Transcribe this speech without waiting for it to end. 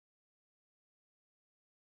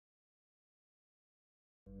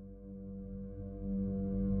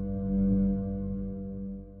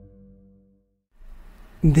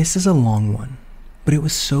This is a long one, but it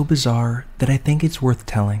was so bizarre that I think it's worth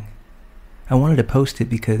telling. I wanted to post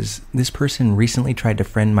it because this person recently tried to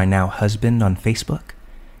friend my now husband on Facebook,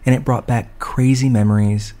 and it brought back crazy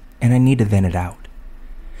memories, and I need to vent it out.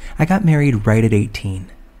 I got married right at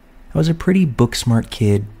 18. I was a pretty book-smart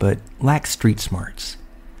kid, but lacked street smarts.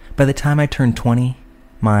 By the time I turned 20,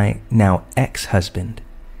 my now ex-husband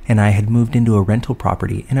and I had moved into a rental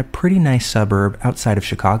property in a pretty nice suburb outside of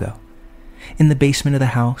Chicago. In the basement of the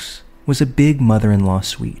house was a big mother-in-law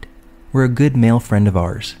suite, where a good male friend of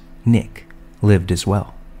ours, Nick, lived as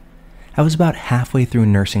well. I was about halfway through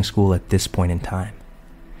nursing school at this point in time.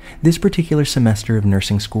 This particular semester of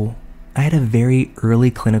nursing school, I had a very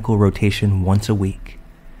early clinical rotation once a week.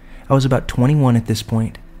 I was about 21 at this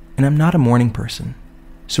point, and I'm not a morning person,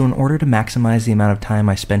 so in order to maximize the amount of time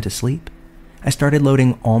I spent asleep, I started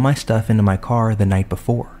loading all my stuff into my car the night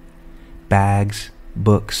before. Bags,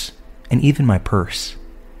 books, and even my purse.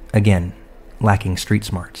 Again, lacking street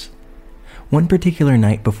smarts. One particular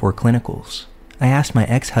night before clinicals, I asked my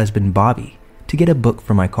ex-husband Bobby to get a book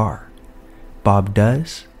for my car. Bob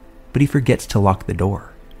does, but he forgets to lock the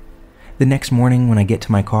door. The next morning when I get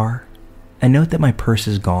to my car, I note that my purse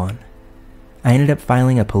is gone. I ended up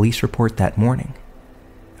filing a police report that morning.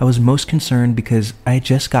 I was most concerned because I had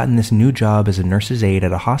just gotten this new job as a nurse's aide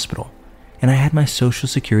at a hospital, and I had my social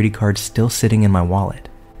security card still sitting in my wallet.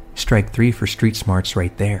 Strike 3 for street smarts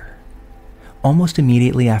right there. Almost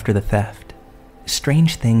immediately after the theft,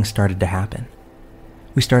 strange things started to happen.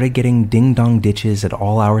 We started getting ding-dong ditches at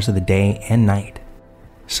all hours of the day and night.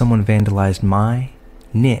 Someone vandalized my,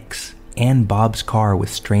 Nick's, and Bob's car with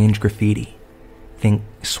strange graffiti. Think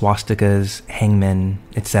swastikas, hangmen,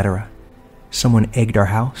 etc. Someone egged our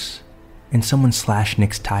house, and someone slashed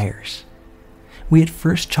Nick's tires. We at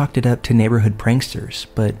first chalked it up to neighborhood pranksters,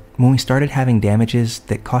 but when we started having damages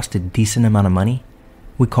that cost a decent amount of money,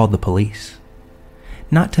 we called the police.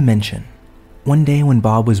 Not to mention, one day when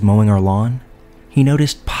Bob was mowing our lawn, he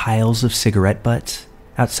noticed piles of cigarette butts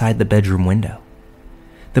outside the bedroom window.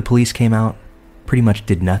 The police came out, pretty much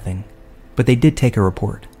did nothing, but they did take a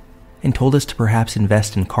report and told us to perhaps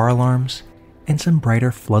invest in car alarms and some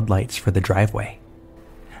brighter floodlights for the driveway.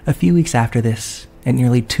 A few weeks after this, at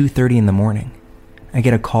nearly 2:30 in the morning, I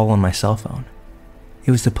get a call on my cell phone.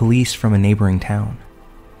 It was the police from a neighboring town.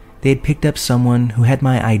 They had picked up someone who had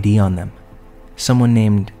my ID on them, someone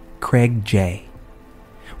named Craig J.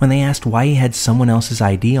 When they asked why he had someone else's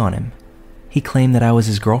ID on him, he claimed that I was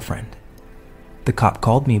his girlfriend. The cop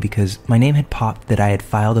called me because my name had popped that I had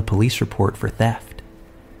filed a police report for theft.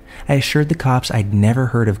 I assured the cops I'd never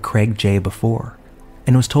heard of Craig J before,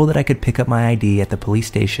 and was told that I could pick up my ID at the police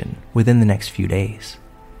station within the next few days.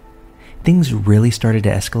 Things really started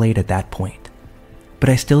to escalate at that point, but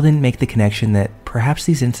I still didn't make the connection that perhaps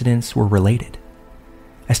these incidents were related.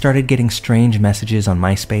 I started getting strange messages on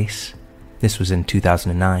MySpace, this was in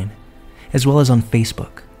 2009, as well as on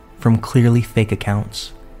Facebook, from clearly fake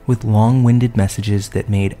accounts, with long-winded messages that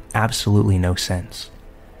made absolutely no sense.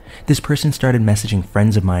 This person started messaging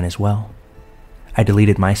friends of mine as well. I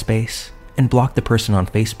deleted MySpace and blocked the person on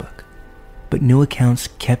Facebook, but new accounts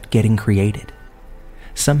kept getting created.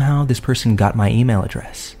 Somehow this person got my email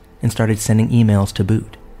address and started sending emails to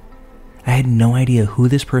boot. I had no idea who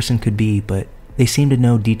this person could be, but they seemed to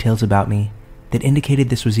know details about me that indicated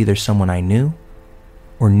this was either someone I knew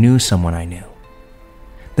or knew someone I knew.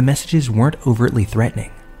 The messages weren't overtly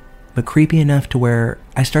threatening, but creepy enough to where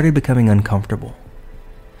I started becoming uncomfortable.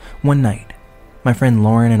 One night, my friend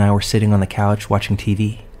Lauren and I were sitting on the couch watching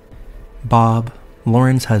TV. Bob,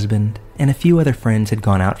 Lauren's husband, and a few other friends had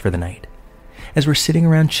gone out for the night. As we're sitting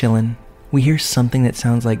around chilling, we hear something that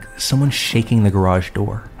sounds like someone shaking the garage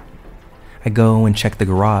door. I go and check the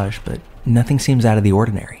garage, but nothing seems out of the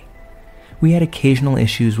ordinary. We had occasional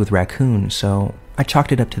issues with raccoons, so I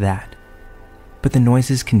chalked it up to that. But the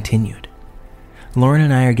noises continued. Lauren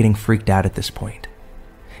and I are getting freaked out at this point.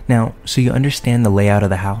 Now, so you understand the layout of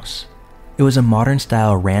the house, it was a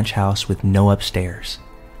modern-style ranch house with no upstairs.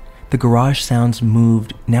 The garage sounds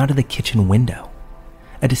moved now to the kitchen window.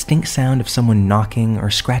 A distinct sound of someone knocking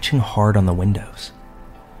or scratching hard on the windows.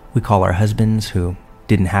 We call our husbands, who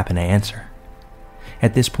didn't happen to answer.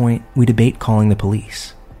 At this point, we debate calling the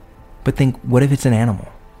police. But think, what if it's an animal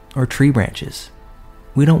or tree branches?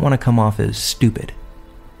 We don't want to come off as stupid.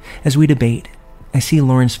 As we debate, I see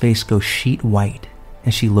Lauren's face go sheet white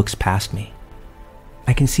as she looks past me.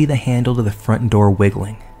 I can see the handle to the front door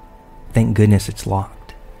wiggling. Thank goodness it's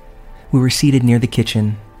locked. We were seated near the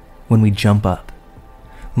kitchen when we jump up.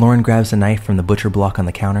 Lauren grabs a knife from the butcher block on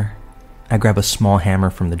the counter. I grab a small hammer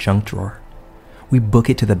from the junk drawer. We book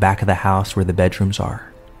it to the back of the house where the bedrooms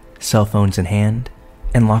are, cell phones in hand,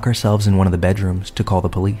 and lock ourselves in one of the bedrooms to call the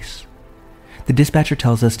police. The dispatcher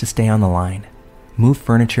tells us to stay on the line, move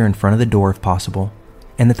furniture in front of the door if possible,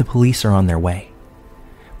 and that the police are on their way.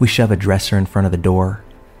 We shove a dresser in front of the door,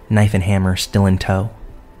 knife and hammer still in tow.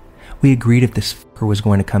 We agreed if this fucker was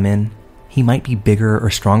going to come in, he might be bigger or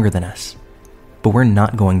stronger than us, but we're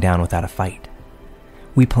not going down without a fight.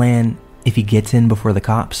 We plan, if he gets in before the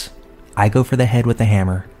cops, I go for the head with the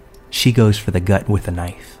hammer, she goes for the gut with the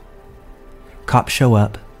knife. Cops show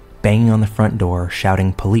up, banging on the front door,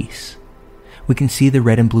 shouting police. We can see the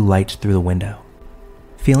red and blue lights through the window.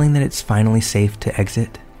 Feeling that it's finally safe to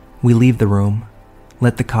exit, we leave the room,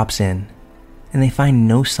 let the cops in, and they find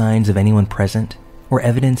no signs of anyone present or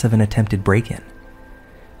evidence of an attempted break-in.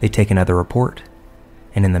 They take another report,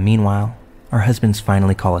 and in the meanwhile, our husbands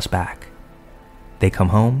finally call us back. They come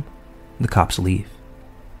home, the cops leave.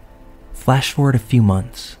 Flash forward a few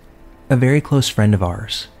months. A very close friend of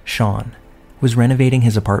ours, Sean, was renovating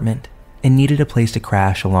his apartment and needed a place to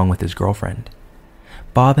crash along with his girlfriend.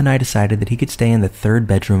 Bob and I decided that he could stay in the third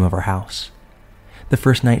bedroom of our house. The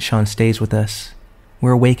first night Sean stays with us,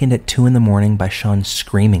 we're awakened at 2 a.m. by Sean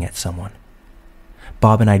screaming at someone.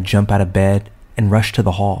 Bob and I jump out of bed and rush to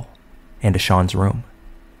the hall and to Sean's room.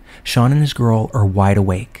 Sean and his girl are wide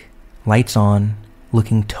awake, lights on,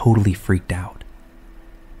 looking totally freaked out.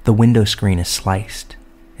 The window screen is sliced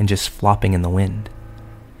and just flopping in the wind.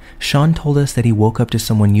 Sean told us that he woke up to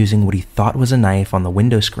someone using what he thought was a knife on the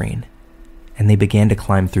window screen, and they began to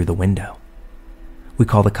climb through the window. We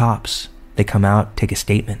call the cops. They come out, take a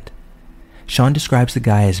statement. Sean describes the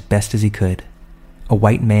guy as best as he could. A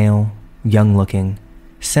white male, young-looking,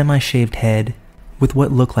 semi-shaved head with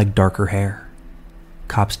what looked like darker hair.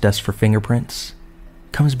 Cops dust for fingerprints.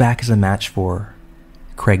 Comes back as a match for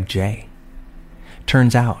Craig J.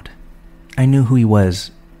 Turns out, I knew who he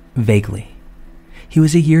was, vaguely. He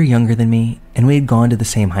was a year younger than me, and we had gone to the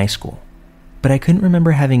same high school, but I couldn't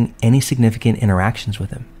remember having any significant interactions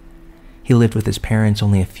with him. He lived with his parents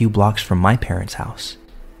only a few blocks from my parents' house.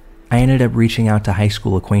 I ended up reaching out to high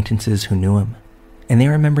school acquaintances who knew him, and they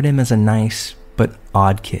remembered him as a nice but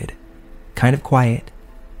odd kid, kind of quiet,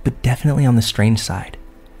 but definitely on the strange side,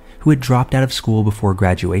 who had dropped out of school before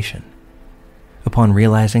graduation. Upon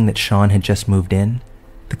realizing that Sean had just moved in,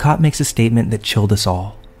 the cop makes a statement that chilled us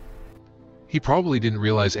all. He probably didn't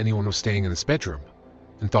realize anyone was staying in this bedroom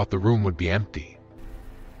and thought the room would be empty.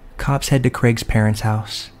 Cops head to Craig's parents'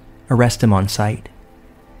 house, arrest him on site.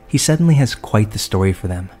 He suddenly has quite the story for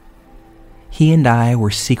them. He and I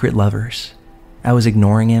were secret lovers. I was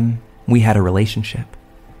ignoring him. We had a relationship.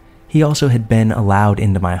 He also had been allowed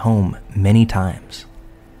into my home many times.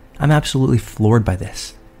 I'm absolutely floored by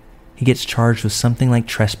this. He gets charged with something like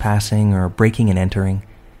trespassing or breaking and entering,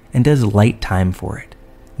 and does light time for it,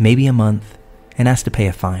 maybe a month, and has to pay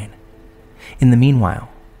a fine. In the meanwhile,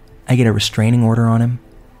 I get a restraining order on him.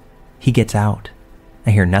 He gets out.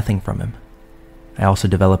 I hear nothing from him. I also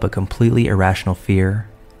develop a completely irrational fear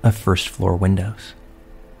of first-floor windows.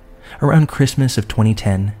 Around Christmas of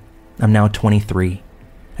 2010, I'm now 23.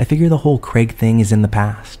 I figure the whole Craig thing is in the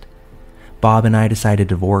past. Bob and I decide to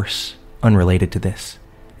divorce, unrelated to this,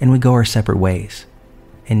 and we go our separate ways.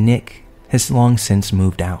 And Nick has long since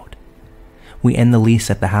moved out. We end the lease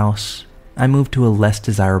at the house. I move to a less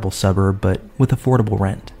desirable suburb, but with affordable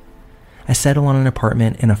rent. I settle on an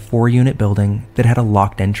apartment in a 4-unit building that had a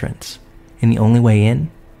locked entrance, and the only way in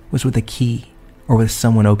was with a key or with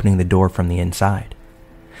someone opening the door from the inside.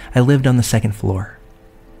 I lived on the 2nd floor.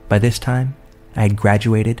 By this time, I had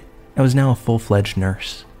graduated. I was now a full-fledged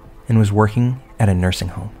nurse and was working at a nursing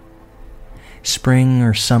home. Spring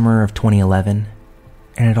or summer of 2011,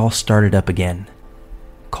 and it all started up again.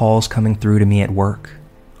 Calls coming through to me at work,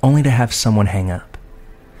 only to have someone hang up.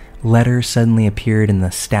 Letters suddenly appeared in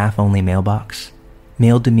the staff-only mailbox,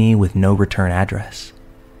 mailed to me with no return address.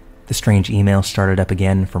 The strange emails started up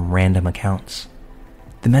again from random accounts.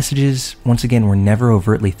 The messages, once again, were never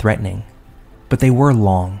overtly threatening, but they were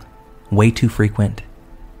long, way too frequent,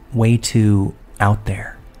 way too out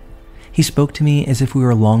there. He spoke to me as if we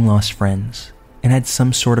were long-lost friends and had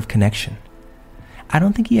some sort of connection. I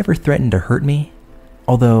don't think he ever threatened to hurt me,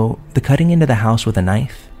 although the cutting into the house with a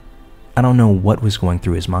knife, I don't know what was going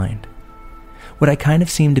through his mind. What I kind of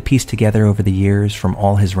seemed to piece together over the years from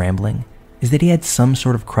all his rambling is that he had some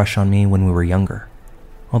sort of crush on me when we were younger,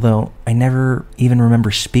 although I never even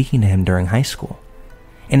remember speaking to him during high school.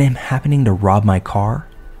 And him happening to rob my car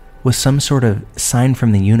was some sort of sign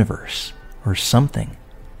from the universe or something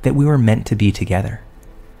that we were meant to be together.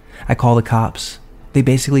 I call the cops. They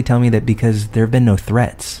basically tell me that because there have been no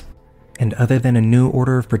threats, and other than a new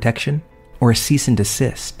order of protection or a cease and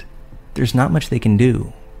desist, there's not much they can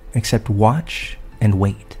do except watch and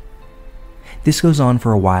wait. This goes on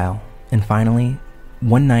for a while, and finally,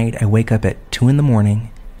 one night I wake up at 2 a.m.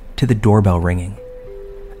 to the doorbell ringing.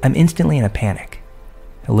 I'm instantly in a panic.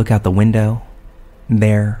 I look out the window.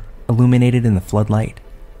 There, illuminated in the floodlight,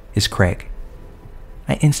 is Craig.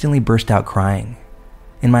 I instantly burst out crying.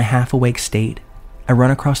 In my half-awake state, I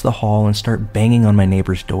run across the hall and start banging on my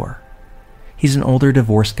neighbor's door. He's an older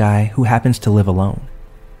divorced guy who happens to live alone.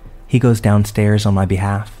 He goes downstairs on my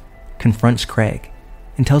behalf, confronts Craig,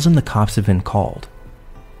 and tells him the cops have been called.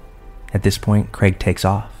 At this point, Craig takes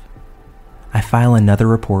off. I file another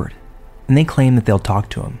report, and they claim that they'll talk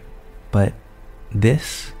to him, but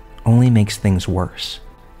this only makes things worse.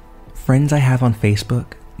 Friends I have on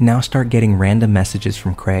Facebook now start getting random messages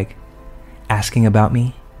from Craig, asking about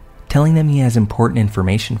me, telling them he has important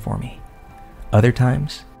information for me. Other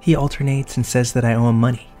times, he alternates and says that I owe him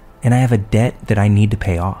money, and I have a debt that I need to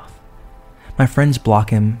pay off. My friends block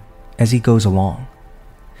him as he goes along.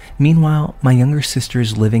 Meanwhile, my younger sister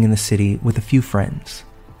is living in the city with a few friends.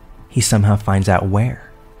 He somehow finds out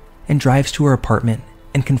where, and drives to her apartment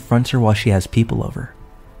and confronts her while she has people over.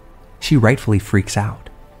 She rightfully freaks out.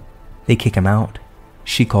 They kick him out.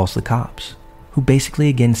 She calls the cops, who basically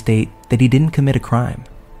again state that he didn't commit a crime,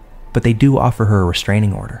 but they do offer her a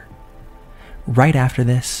restraining order. Right after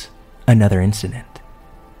this, another incident.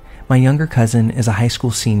 My younger cousin is a high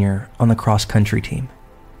school senior on the cross-country team.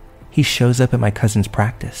 He shows up at my cousin's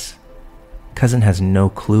practice. Cousin has no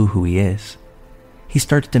clue who he is. He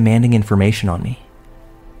starts demanding information on me.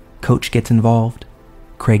 Coach gets involved.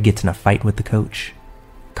 Craig gets in a fight with the coach.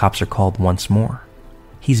 Cops are called once more.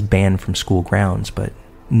 He's banned from school grounds, but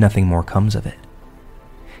nothing more comes of it.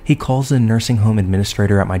 He calls the nursing home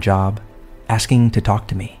administrator at my job, asking to talk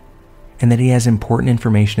to me, and that he has important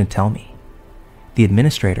information to tell me. The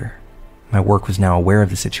administrator, my work was now aware of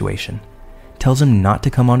the situation, tells him not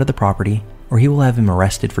to come onto the property or he will have him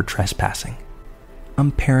arrested for trespassing.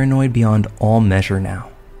 I'm paranoid beyond all measure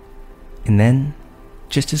now. And then,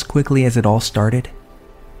 just as quickly as it all started,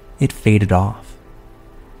 it faded off.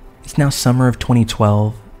 It's now summer of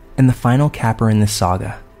 2012 and the final capper in this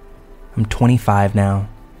saga. I'm 25 now.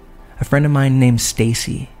 A friend of mine named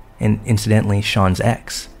Stacy, and incidentally Sean's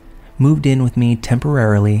ex, moved in with me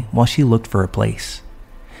temporarily while she looked for a place.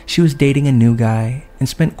 She was dating a new guy and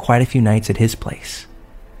spent quite a few nights at his place.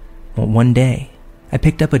 Well, one day, I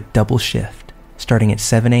picked up a double shift, starting at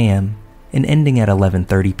 7 a.m. and ending at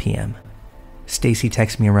 11:30 p.m. Stacy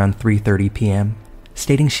texted me around 3:30 p.m.,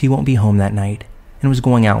 stating she won't be home that night and was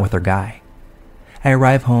going out with her guy. I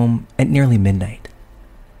arrive home at nearly midnight.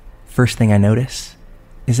 First thing I notice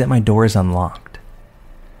is that my door is unlocked.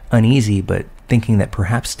 Uneasy, but thinking that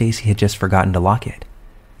perhaps Stacy had just forgotten to lock it,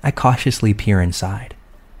 I cautiously peer inside.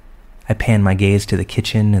 I pan my gaze to the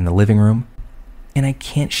kitchen and the living room, and I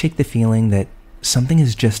can't shake the feeling that something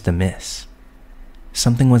is just amiss.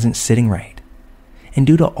 Something wasn't sitting right. And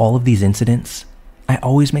due to all of these incidents, I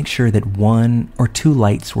always make sure that 1 or 2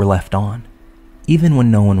 lights were left on, even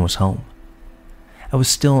when no one was home. I was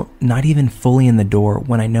still not even fully in the door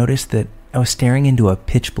when I noticed that I was staring into a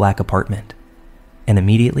pitch black apartment, and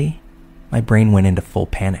immediately, my brain went into full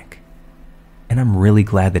panic. And I'm really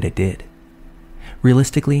glad that it did.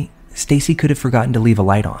 Realistically, Stacy could have forgotten to leave a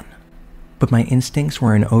light on, but my instincts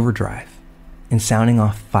were in overdrive and sounding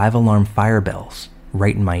off 5-alarm fire bells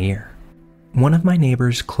right in my ear. One of my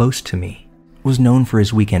neighbors close to me was known for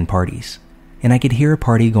his weekend parties, and I could hear a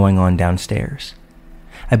party going on downstairs.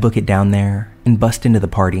 I book it down there and bust into the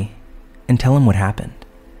party and tell him what happened.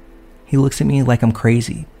 He looks at me like I'm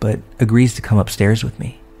crazy, but agrees to come upstairs with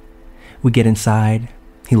me. We get inside,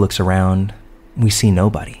 he looks around, we see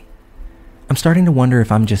nobody. I'm starting to wonder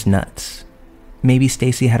if I'm just nuts. Maybe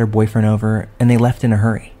Stacy had her boyfriend over and they left in a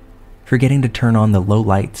hurry, forgetting to turn on the low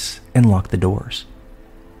lights and lock the doors.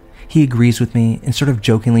 He agrees with me and sort of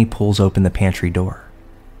jokingly pulls open the pantry door.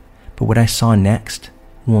 But what I saw next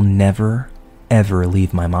will never, ever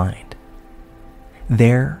leave my mind.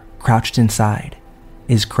 There, crouched inside,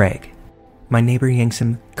 is Craig. My neighbor yanks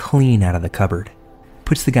him clean out of the cupboard,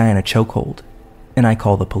 puts the guy in a chokehold, and I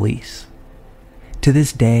call the police. To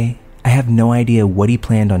this day, I have no idea what he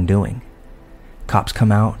planned on doing. Cops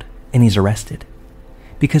come out, and he's arrested.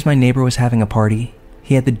 Because my neighbor was having a party,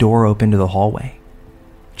 he had the door open to the hallway.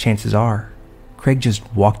 Chances are, Craig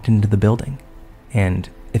just walked into the building, and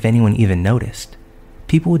if anyone even noticed,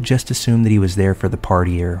 people would just assume that he was there for the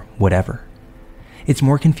party or whatever. It's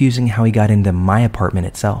more confusing how he got into my apartment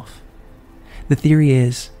itself. The theory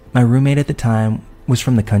is, my roommate at the time was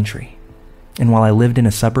from the country, and while I lived in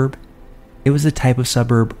a suburb, it was the type of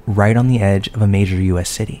suburb right on the edge of a major US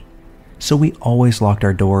city, so we always locked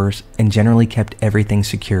our doors and generally kept everything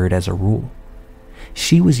secured as a rule.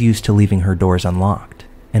 She was used to leaving her doors unlocked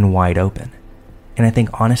and wide open, and I think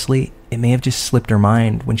honestly, it may have just slipped her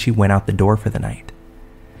mind when she went out the door for the night.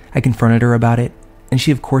 I confronted her about it, and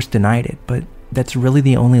she of course denied it, but that's really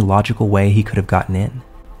the only logical way he could have gotten in.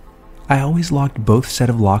 I always locked both set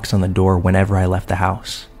of locks on the door whenever I left the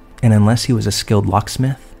house, and unless he was a skilled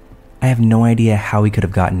locksmith, I have no idea how he could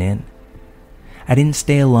have gotten in. I didn't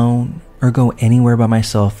stay alone or go anywhere by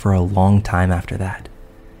myself for a long time after that.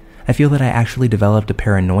 I feel that I actually developed a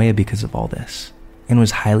paranoia because of all this, and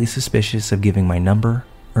was highly suspicious of giving my number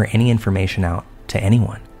or any information out to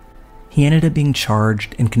anyone. He ended up being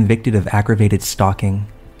charged and convicted of aggravated stalking,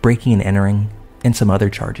 breaking and entering, and some other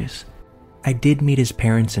charges. I did meet his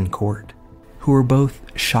parents in court, who were both,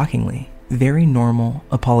 shockingly, very normal,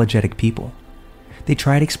 apologetic people. They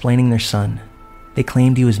tried explaining their son. They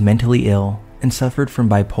claimed he was mentally ill and suffered from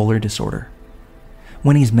bipolar disorder.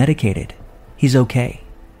 When he's medicated, he's okay.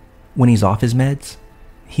 When he's off his meds,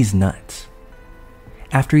 he's nuts.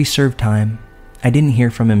 After he served time, I didn't hear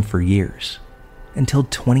from him for years, until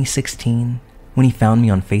 2016 when he found me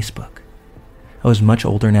on Facebook. I was much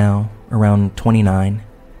older now, around 29.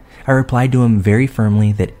 I replied to him very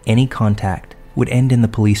firmly that any contact would end in the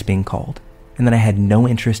police being called, and that I had no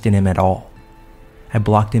interest in him at all. I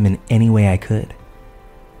blocked him in any way I could.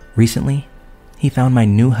 Recently, he found my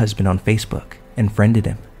new husband on Facebook and friended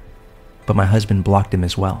him, but my husband blocked him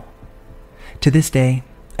as well. To this day,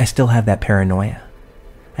 I still have that paranoia.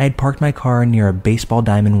 I had parked my car near a baseball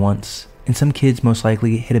diamond once, and some kids most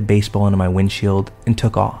likely hit a baseball into my windshield and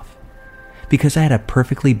took off, because I had a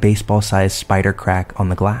perfectly baseball-sized spider crack on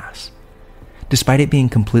the glass. Despite it being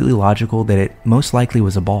completely logical that it most likely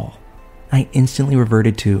was a ball, I instantly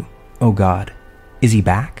reverted to, oh God, is he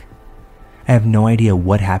back? I have no idea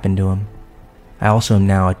what happened to him. I also am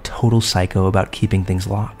now a total psycho about keeping things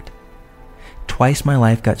locked. Twice my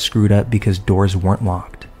life got screwed up because doors weren't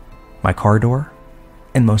locked. My car door,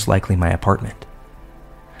 and most likely my apartment.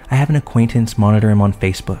 I have an acquaintance monitor him on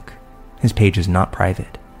Facebook. His page is not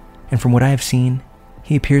private, and from what I have seen,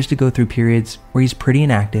 he appears to go through periods where he's pretty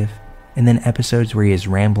inactive, and then episodes where he is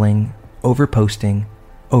rambling, overposting,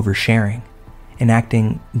 oversharing, and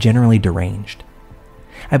acting generally deranged.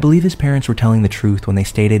 I believe his parents were telling the truth when they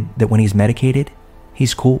stated that when he's medicated,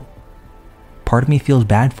 he's cool. Part of me feels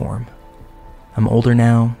bad for him. I'm older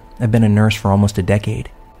now, I've been a nurse for almost a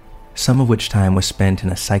decade, some of which time was spent in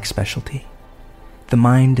a psych specialty. The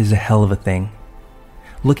mind is a hell of a thing.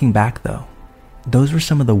 Looking back though, those were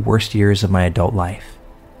some of the worst years of my adult life.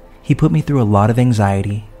 He put me through a lot of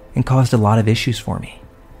anxiety and caused a lot of issues for me.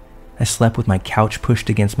 I slept with my couch pushed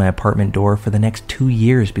against my apartment door for the next 2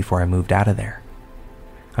 years before I moved out of there.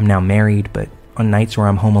 I'm now married, but on nights where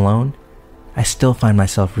I'm home alone, I still find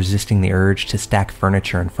myself resisting the urge to stack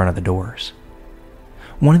furniture in front of the doors.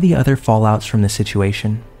 One of the other fallouts from this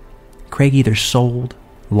situation, Craig either sold,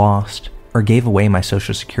 lost, or gave away my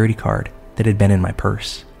Social Security card that had been in my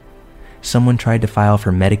purse. Someone tried to file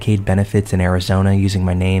for Medicaid benefits in Arizona using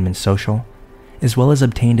my name and social, as well as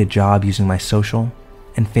obtained a job using my social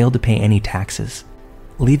and failed to pay any taxes,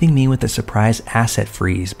 leaving me with a surprise asset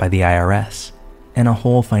freeze by the IRS and a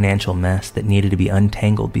whole financial mess that needed to be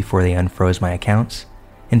untangled before they unfroze my accounts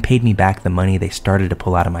and paid me back the money they started to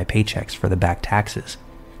pull out of my paychecks for the back taxes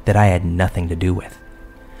that I had nothing to do with.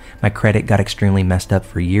 My credit got extremely messed up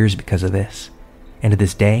for years because of this, and to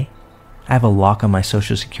this day, I have a lock on my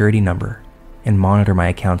Social Security number and monitor my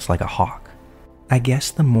accounts like a hawk. I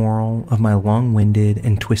guess the moral of my long-winded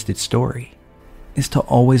and twisted story is to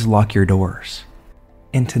always lock your doors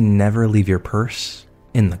and to never leave your purse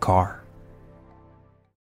in the car.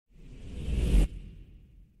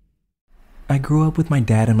 I grew up with my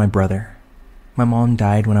dad and my brother. My mom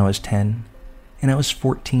died when I was 10, and I was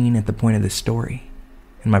 14 at the point of this story,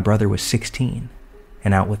 and my brother was 16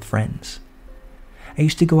 and out with friends. I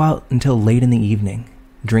used to go out until late in the evening,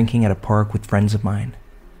 drinking at a park with friends of mine.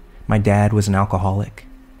 My dad was an alcoholic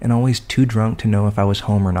and always too drunk to know if I was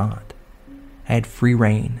home or not. I had free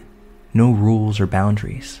reign, no rules or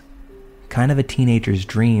boundaries. Kind of a teenager's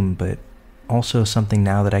dream, but also something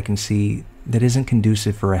now that I can see that isn't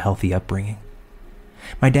conducive for a healthy upbringing.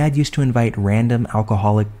 My dad used to invite random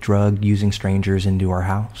alcoholic drug-using strangers into our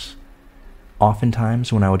house.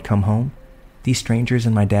 Oftentimes, when I would come home, these strangers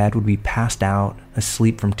and my dad would be passed out,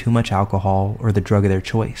 asleep from too much alcohol or the drug of their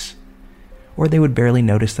choice. Or they would barely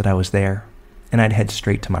notice that I was there, and I'd head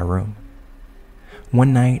straight to my room.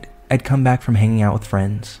 One night, I'd come back from hanging out with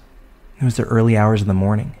friends. It was the early hours of the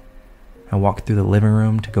morning. I walked through the living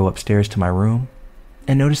room to go upstairs to my room,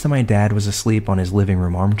 and noticed that my dad was asleep on his living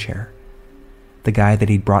room armchair. The guy that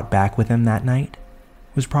he'd brought back with him that night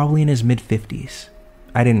was probably in his mid-50s.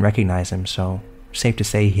 I didn't recognize him, so Safe to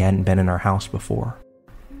say he hadn't been in our house before.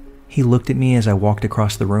 He looked at me as I walked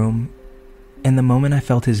across the room, and the moment I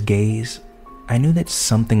felt his gaze, I knew that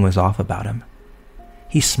something was off about him.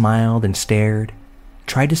 He smiled and stared,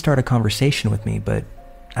 tried to start a conversation with me, but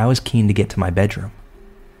I was keen to get to my bedroom.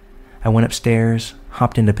 I went upstairs,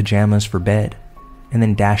 hopped into pajamas for bed, and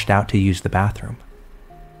then dashed out to use the bathroom.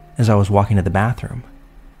 As I was walking to the bathroom,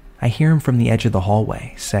 I hear him from the edge of the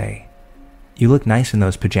hallway say, "You look nice in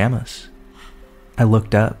those pajamas." I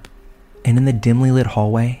looked up, and in the dimly lit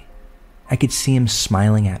hallway, I could see him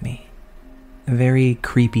smiling at me. A very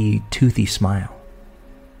creepy, toothy smile.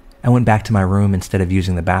 I went back to my room instead of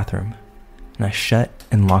using the bathroom, and I shut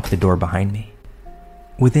and locked the door behind me.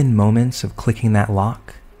 Within moments of clicking that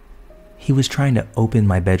lock, he was trying to open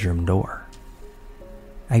my bedroom door.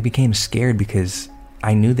 I became scared because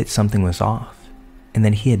I knew that something was off, and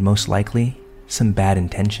that he had most likely some bad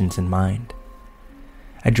intentions in mind.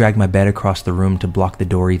 I dragged my bed across the room to block the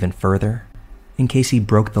door even further, in case he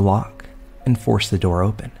broke the lock and forced the door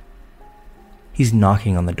open. He's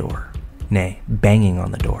knocking on the door, nay, banging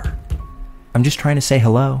on the door. "I'm just trying to say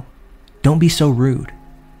hello. Don't be so rude.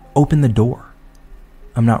 Open the door."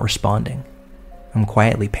 I'm not responding. I'm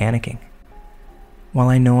quietly panicking. While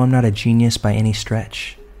I know I'm not a genius by any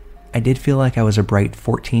stretch, I did feel like I was a bright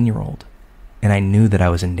 14-year-old, and I knew that I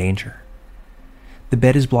was in danger. The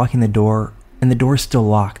bed is blocking the door, and the door is still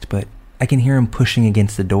locked, but I can hear him pushing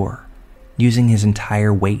against the door, using his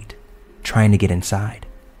entire weight, trying to get inside.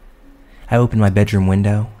 I open my bedroom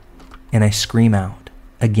window, and I scream out,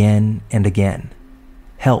 again and again,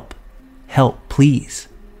 "Help! Help, please!"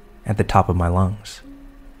 at the top of my lungs.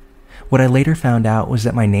 What I later found out was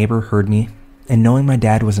that my neighbor heard me, and knowing my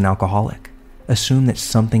dad was an alcoholic, assumed that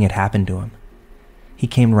something had happened to him. He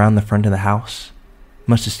came around the front of the house,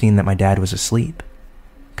 must have seen that my dad was asleep,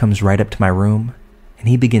 comes right up to my room, and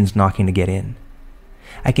he begins knocking to get in.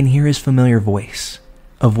 I can hear his familiar voice,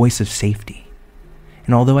 a voice of safety.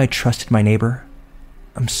 And although I trusted my neighbor,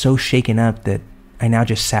 I'm so shaken up that I now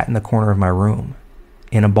just sat in the corner of my room,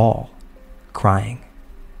 in a ball, crying,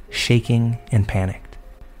 shaking, and panicked.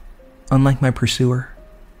 Unlike my pursuer,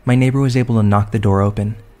 my neighbor was able to knock the door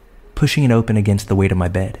open, pushing it open against the weight of my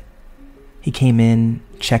bed. He came in,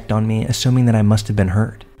 checked on me, assuming that I must have been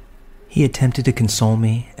hurt. He attempted to console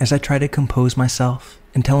me as I tried to compose myself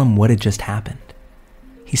and tell him what had just happened.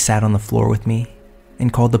 He sat on the floor with me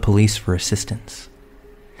and called the police for assistance.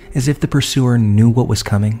 As if the pursuer knew what was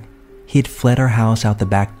coming, he had fled our house out the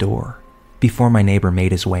back door before my neighbor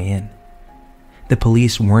made his way in. The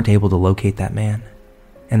police weren't able to locate that man,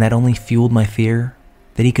 and that only fueled my fear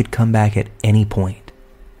that he could come back at any point.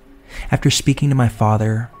 After speaking to my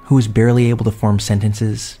father, who was barely able to form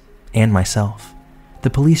sentences, and myself, the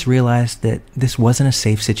police realized that this wasn't a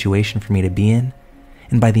safe situation for me to be in,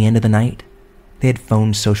 and by the end of the night, they had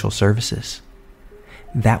phoned social services.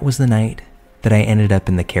 That was the night that I ended up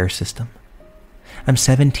in the care system. I'm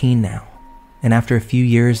 17 now, and after a few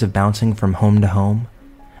years of bouncing from home to home,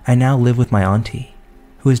 I now live with my auntie,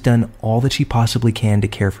 who has done all that she possibly can to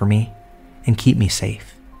care for me and keep me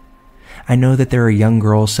safe. I know that there are young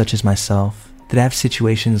girls such as myself that have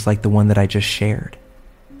situations like the one that I just shared,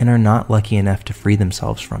 and are not lucky enough to free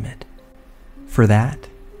themselves from it. For that,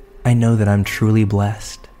 I know that I'm truly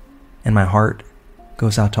blessed, and my heart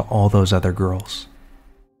goes out to all those other girls.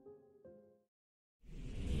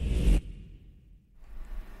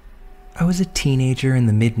 I was a teenager in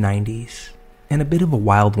the mid-90s, and a bit of a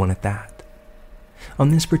wild one at that. On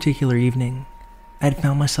this particular evening, I had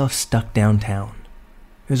found myself stuck downtown.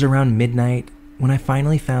 It was around midnight when I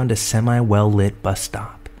finally found a semi-well-lit bus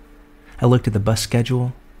stop. I looked at the bus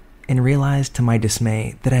schedule and realized to my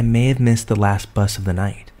dismay that I may have missed the last bus of the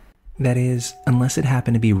night. That is, unless it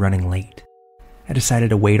happened to be running late. I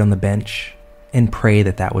decided to wait on the bench and pray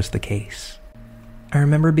that that was the case. I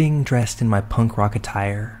remember being dressed in my punk rock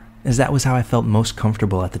attire, as that was how I felt most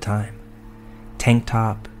comfortable at the time. Tank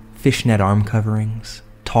top, fishnet arm coverings,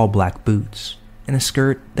 tall black boots, and a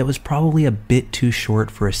skirt that was probably a bit too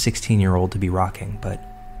short for a 16-year-old to be rocking, but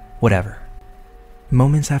whatever.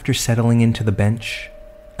 Moments after settling into the bench,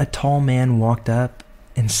 a tall man walked up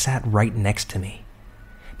and sat right next to me.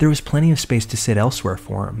 There was plenty of space to sit elsewhere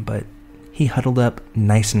for him, but he huddled up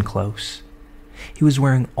nice and close. He was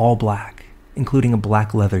wearing all black, including a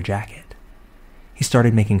black leather jacket. He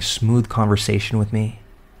started making smooth conversation with me,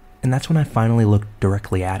 and that's when I finally looked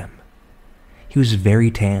directly at him. He was very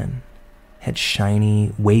tan, had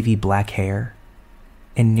shiny, wavy black hair,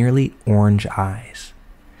 and nearly orange eyes,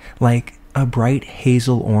 like a bright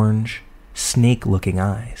hazel orange, snake-looking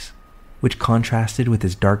eyes, which contrasted with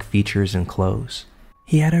his dark features and clothes.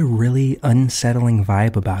 He had a really unsettling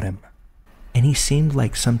vibe about him. and he seemed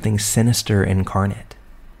like something sinister incarnate.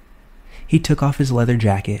 He took off his leather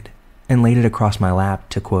jacket and laid it across my lap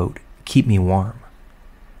to, quote, keep me warm.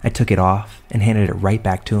 I took it off and handed it right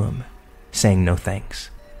back to him, saying no thanks,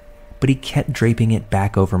 but he kept draping it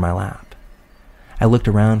back over my lap. I looked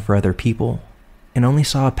around for other people and only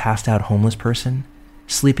saw a passed out homeless person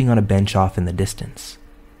sleeping on a bench off in the distance.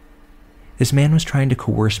 This man was trying to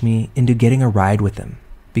coerce me into getting a ride with him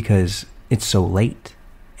because it's so late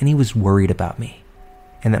and he was worried about me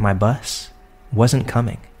and that my bus wasn't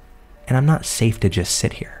coming and I'm not safe to just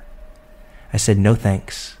sit here. I said no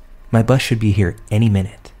thanks. My bus should be here any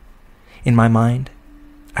minute. In my mind,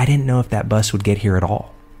 I didn't know if that bus would get here at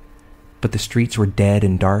all, but the streets were dead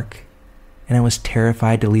and dark and I was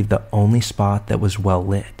terrified to leave the only spot that was well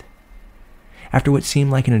lit. After what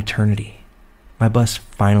seemed like an eternity, my bus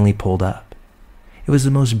finally pulled up. It was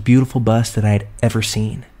the most beautiful bus that I had ever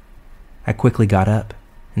seen. I quickly got up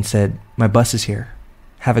and said, my bus is here.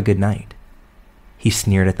 Have a good night. He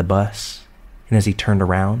sneered at the bus, and as he turned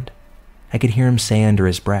around, I could hear him say under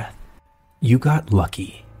his breath, you got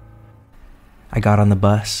lucky. I got on the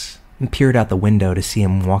bus and peered out the window to see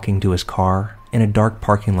him walking to his car in a dark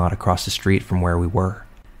parking lot across the street from where we were.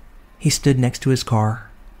 He stood next to his car,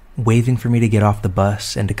 waving for me to get off the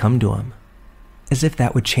bus and to come to him, as if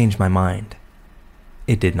that would change my mind.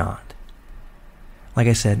 It did not. Like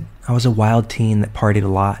I said, I was a wild teen that partied a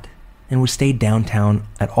lot and would stay downtown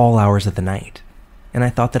at all hours of the night, and I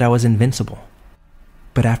thought that I was invincible.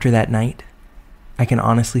 But after that night, I can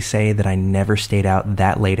honestly say that I never stayed out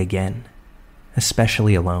that late again,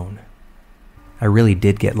 especially alone. I really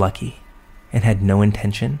did get lucky and had no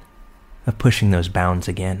intention of pushing those bounds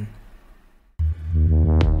again.